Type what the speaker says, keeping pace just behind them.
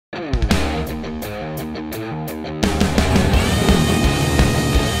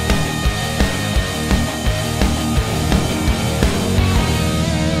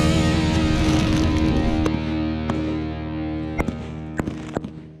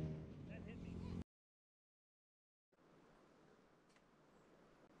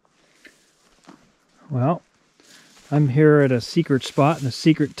Well, I'm here at a secret spot in a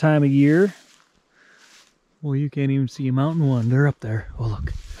secret time of year. Well, you can't even see Mountain One. They're up there. Oh,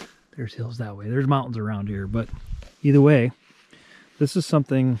 look. There's hills that way. There's mountains around here. But either way, this is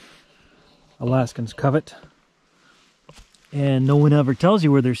something Alaskans covet. And no one ever tells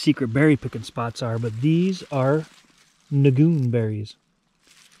you where their secret berry picking spots are. But these are Nagoon berries.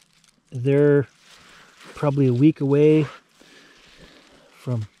 They're probably a week away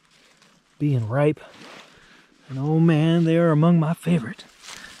from being ripe. And oh man, they are among my favorite.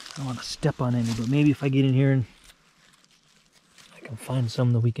 I don't want to step on any, but maybe if I get in here and I can find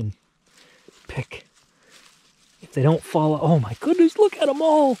some that we can pick. If they don't fall, oh my goodness, look at them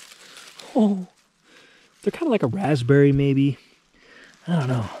all. Oh, they're kind of like a raspberry maybe. I don't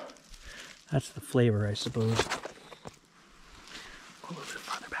know. That's the flavor, I suppose. Go a little bit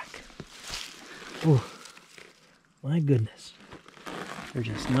farther back. Oh, my goodness. They're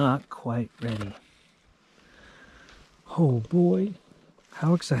just not quite ready. Oh boy,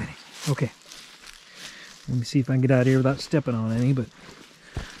 how exciting. Okay, let me see if I can get out of here without stepping on any, but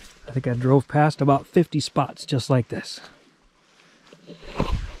I think I drove past about 50 spots just like this.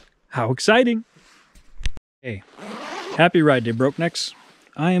 How exciting. Hey, happy ride day, Broknex.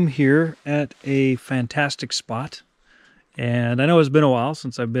 I am here at a fantastic spot, and I know it's been a while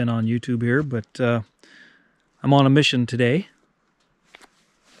since I've been on YouTube here, but I'm on a mission today.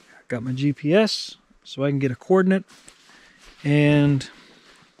 Got my GPS so I can get a coordinate. And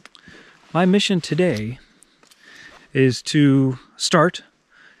my mission today is to start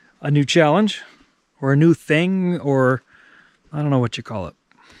a new challenge or a new thing, or I don't know what you call it.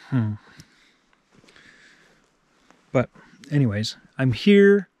 But anyways, I'm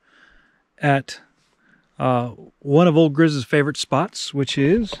here at one of Ol Grizz's favorite spots, which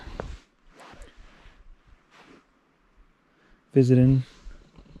is visiting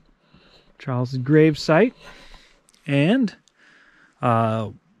Charles's grave site. And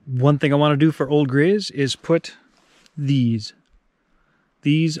one thing I want to do for Ol Grizz is put these.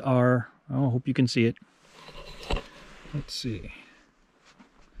 These are, oh, I hope you can see it. Let's see.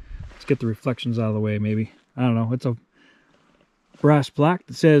 Let's get the reflections out of the way, maybe. I don't know. It's a brass plaque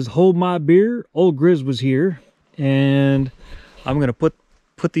that says, "Hold my beer, Ol Grizz was here." And I'm going to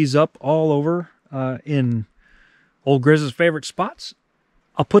put these up all over in Ol Grizz's favorite spots.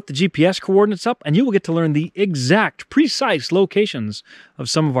 I'll put the GPS coordinates up, and you will get to learn the exact, precise locations of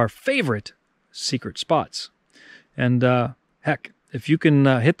some of our favorite secret spots. And heck, if you can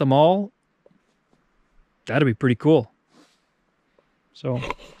hit them all, that'd be pretty cool. So,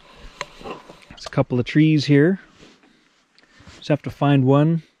 there's a couple of trees here. Just have to find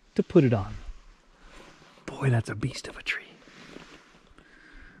one to put it on. Boy, that's a beast of a tree.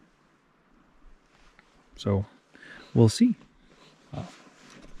 So, we'll see.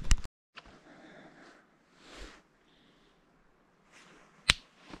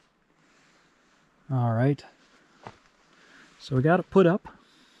 All right, so we got it put up,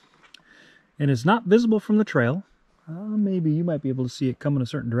 and it's not visible from the trail. Maybe you might be able to see it coming a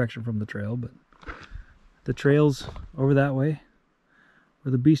certain direction from the trail, but the trail's over that way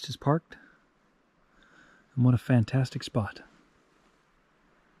where the beast is parked. And what a fantastic spot.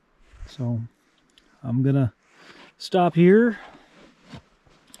 So I'm gonna stop here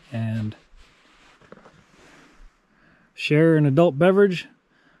and share an adult beverage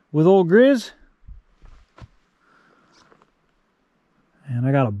with Ol Grizz. And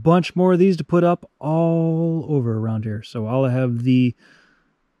I got a bunch more of these to put up all over around here. So I'll have the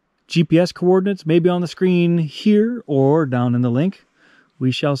GPS coordinates maybe on the screen here or down in the link.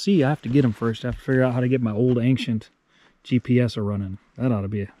 We shall see. I have to get them first. I have to figure out how to get my old ancient GPS running. That ought to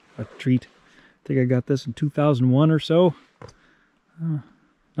be a treat. I think I got this in 2001 or so.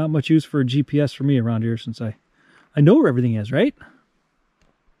 Not much use for a GPS for me around here since I know where everything is, right?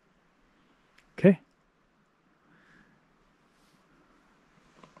 Okay.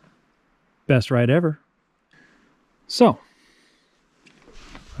 Best ride ever. So,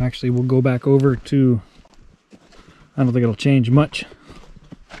 actually we'll go back over to, I don't think it'll change much.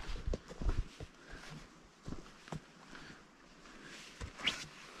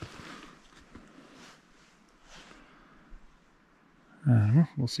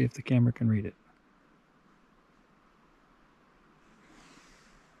 We'll see if the camera can read it.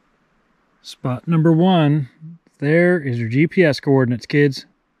 Spot number 1. There is your GPS coordinates, kids.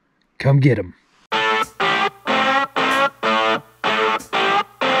 Come get them.